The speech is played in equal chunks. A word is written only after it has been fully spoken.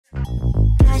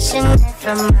Passionate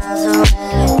from miles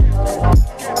away.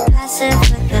 Passive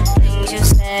with the things you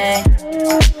say.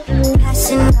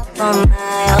 Passing up on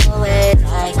my always.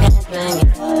 I can't bring it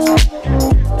up.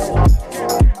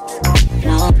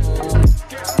 No.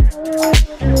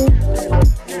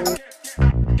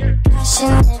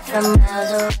 Passionate from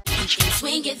miles away.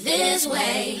 Swing it this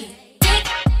way. Take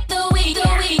the way, the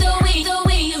way, the way, the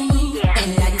way you move.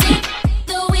 And I take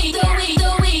the way, the way,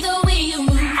 the way, the way you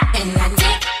move. And I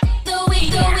take the way,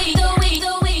 the way, the way,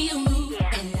 the way you move.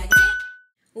 And I take.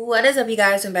 What is up, you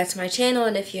guys? Welcome back to my channel,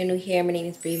 and if you're new here, my name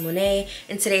is Breathable,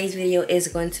 and today's video is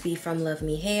going to be from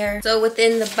Luvme Hair. So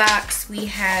within the box we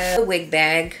have a wig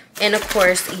bag, and of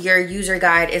course your user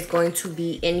guide is going to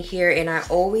be in here. And I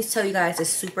always tell you guys it's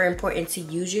super important to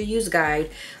use your user guide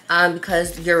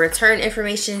because your return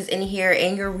information is in here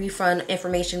and your refund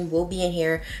information will be in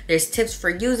here. There's tips for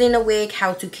using a wig,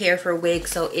 how to care for a wig,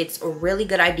 so it's a really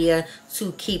good idea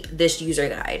to keep this user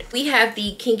guide. We have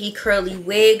the Kinky curly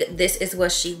wig. This is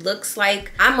what she looks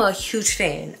like. I'm a huge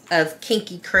fan of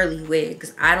Kinky curly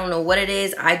wigs. I don't know what it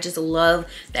is, I just love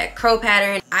that curl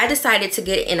pattern. I decided to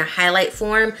get it in a highlight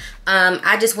form.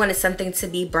 I just wanted something to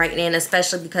be brightening,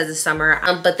 especially because it's summer.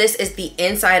 But this is the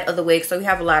inside of the wig, so you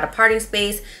have a lot of parting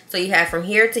space. So you have from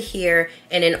here to here,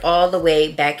 and then all the way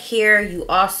back here. You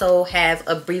also have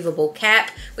a breathable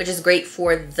cap, which is great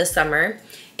for the summer.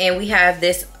 And we have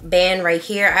this band right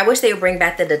here. I wish they would bring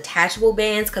back the detachable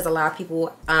bands because a lot of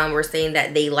people were saying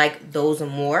that they like those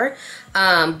more.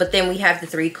 But then we have the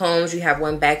 3 combs. You have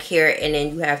one back here, and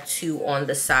then you have 2 on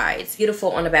the sides.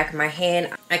 Beautiful on the back of my hand.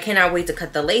 I cannot wait to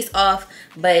cut the lace off,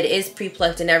 but it is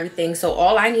pre-plucked and everything. So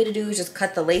all I need to do is just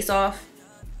cut the lace off,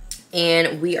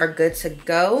 and we are good to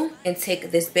go. And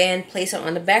take this band, place it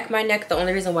on the back of my neck. The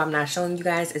only reason why I'm not showing you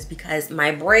guys is because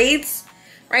my braids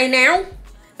right now,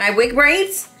 my wig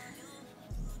braids,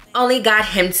 only God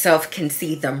himself can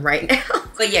see them right now.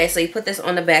 But yeah, so you put this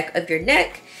on the back of your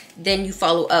neck, then you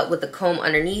follow up with the comb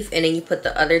underneath, and then you put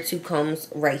the other 2 combs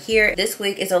right here. This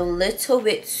wig is a little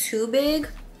bit too big,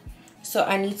 so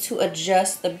I need to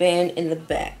adjust the band in the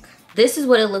back. This is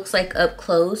what it looks like up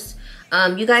close.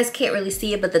 You guys can't really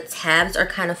see it, but the tabs are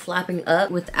kind of flopping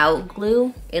up without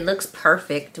glue. It looks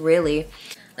perfect, really.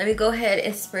 Let me go ahead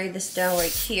and spray this down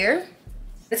right here.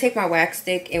 I'm gonna take my wax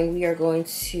stick, and we are going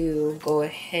to go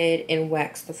ahead and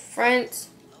wax the front.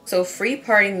 So free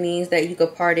parting means that you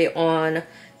could part it on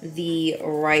the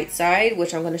right side,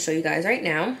 which I'm going to show you guys right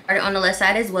now. Part it on the left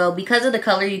side as well. Because of the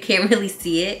color, you can't really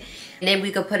see it. And then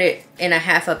we could put it in a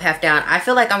half up, half down. I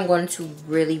feel like I'm going to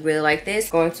really like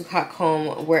this. Going to hot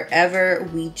comb wherever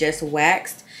we just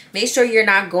waxed. Make sure you're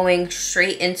not going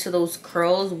straight into those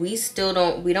curls. We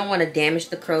don't want to damage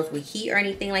the curls with heat or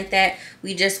anything like that.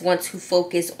 We just want to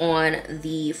focus on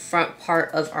the front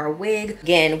part of our wig.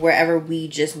 Again, wherever we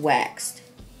just waxed.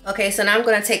 Okay, so now I'm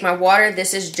going to take my water.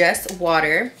 This is just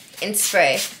water, and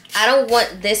spray. I don't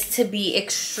want this to be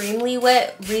extremely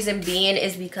wet. Reason being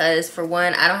is because, for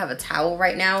one, I don't have a towel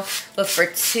right now. But for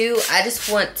 2, I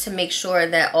just want to make sure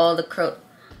that all the curl,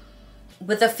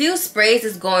 with a few sprays,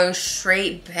 is going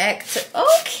straight back to,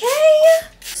 okay.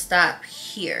 Stop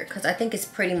here, because I think it's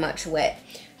pretty much wet.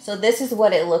 So this is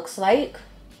what it looks like.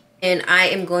 And I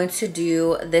am going to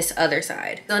do this other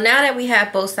side. So now that we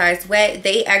have both sides wet,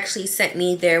 they actually sent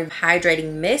me their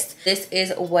hydrating mist. This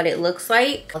is what it looks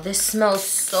like. Oh, this smells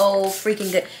so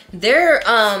freaking good.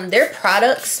 Their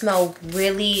products smell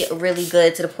really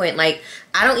good, to the point like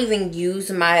I don't even use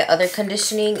my other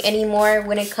conditioning anymore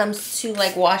when it comes to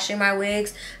like washing my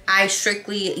wigs. I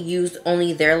strictly use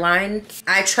only their line.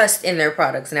 I trust in their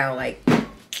products now, like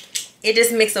it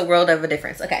just makes a world of a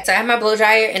difference. Okay, so I have my blow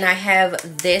dryer, and I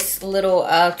have this little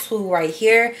tool right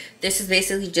here. This is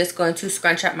basically just going to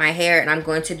scrunch up my hair, and I'm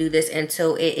going to do this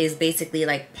until it is basically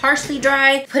like partially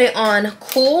dry. Put it on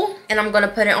cool, and I'm going to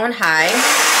put it on high.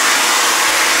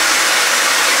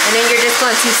 And then you're just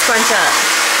going to scrunch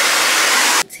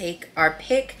up. Take our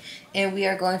pick, and we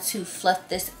are going to fluff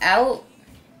this out.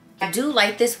 I do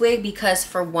like this wig because,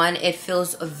 for one, it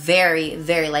feels very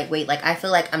lightweight. Like I feel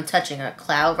like I'm touching a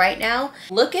cloud right now.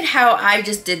 Look at how I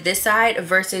just did this side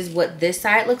versus what this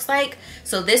side looks like.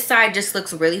 So this side just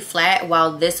looks really flat,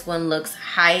 while this one looks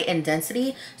high in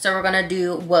density. So we're gonna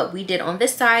do what we did on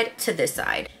this side to this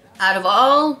side. Out of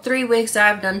all 3 wigs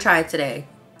that I've done tried today,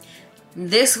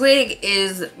 this wig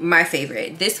is my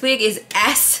favorite. This wig is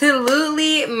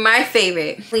absolutely my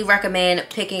favorite. We recommend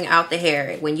picking out the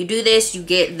hair. When you do this, you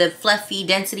get the fluffy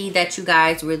density that you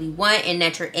guys really want and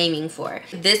that you're aiming for.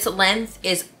 This length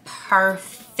is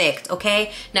perfect. perfect,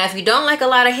 okay? Now, if you don't like a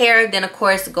lot of hair, then of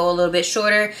course go a little bit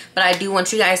shorter, but I do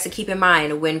want you guys to keep in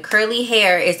mind when curly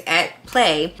hair is at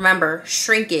play, remember,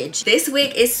 shrinkage. This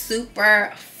wig is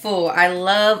super full. I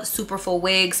love super full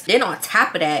wigs. Then on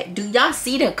top of that, do y'all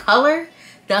see the color?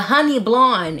 The honey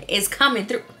blonde is coming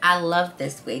through. I love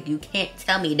this wig. You can't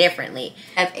tell me differently.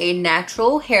 I have a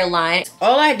natural hairline.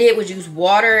 All I did was use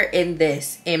water in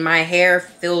this, and my hair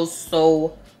feels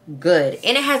so good.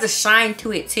 And it has a shine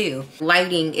to it too.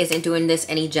 Lighting isn't doing this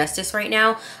any justice right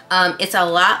now. It's a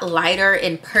lot lighter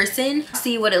in person.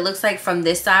 See what it looks like from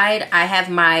this side. I have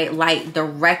my light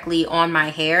directly on my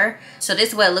hair. So this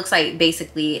is what it looks like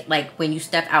basically like when you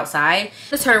step outside.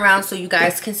 Let's turn around so you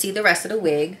guys can see the rest of the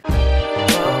wig.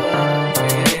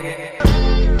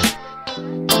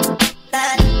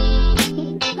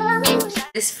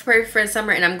 This is perfect for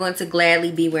summer, and I'm going to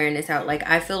gladly be wearing this out. Like,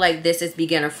 I feel like this is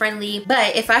beginner friendly,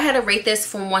 but if I had to rate this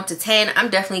from 1 to 10, I'm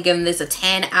definitely giving this a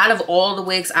 10. Out of all the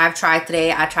wigs I've tried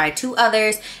today, I tried 2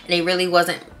 others and it really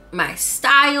wasn't my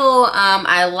style.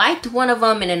 I liked one of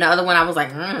them, and then the other one I was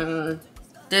like,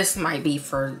 this might be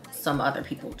for some other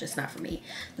people, just not for me.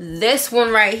 This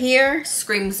one right here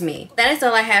screams me. That is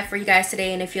all I have for you guys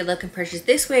today, and if you're looking to purchase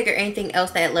this wig or anything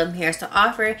else that Luvme has to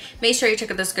offer, make sure you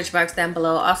check out the description box down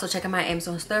below. Also check out my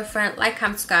Amazon storefront, like,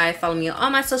 comment, subscribe, follow me on all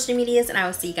my social medias, and I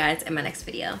will see you guys in my next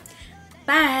video.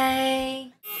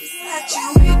 Bye!